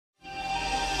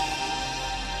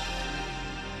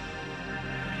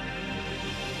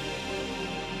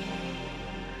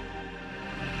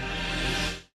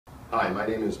Hi, my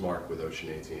name is Mark with Ocean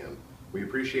ATM. We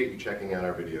appreciate you checking out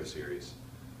our video series.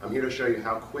 I'm here to show you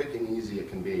how quick and easy it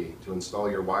can be to install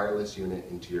your wireless unit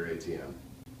into your ATM.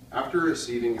 After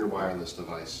receiving your wireless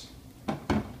device,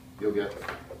 you'll get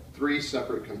 3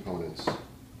 separate components: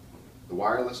 the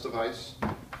wireless device,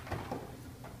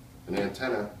 an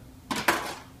antenna,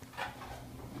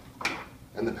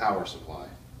 and the power supply.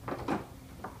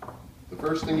 The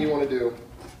first thing you want to do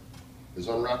is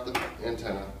unwrap the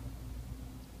antenna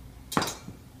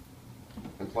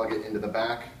and plug it into the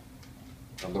back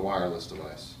of the wireless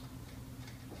device.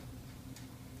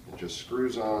 It just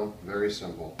screws on, very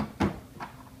simple.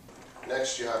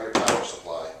 Next, you have your power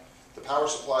supply. The power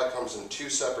supply comes in 2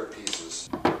 separate pieces.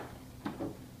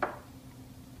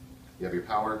 You have your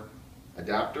power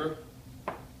adapter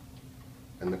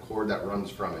and the cord that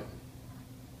runs from it.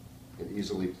 It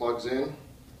easily plugs in.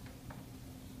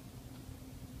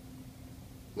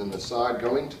 Then the side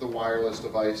going to the wireless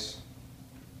device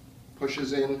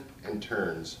pushes in and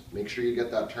turns. Make sure you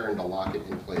get that turn to lock it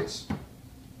in place.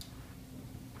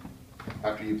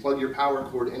 After you plug your power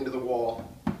cord into the wall,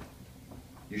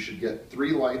 you should get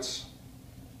 3 lights: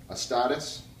 a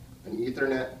status, an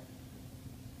Ethernet,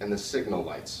 and the signal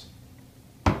lights.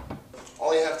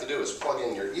 All you have to do is plug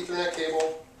in your Ethernet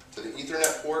cable to the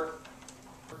Ethernet port.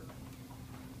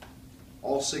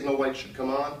 All signal lights should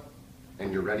come on,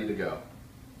 and you're ready to go.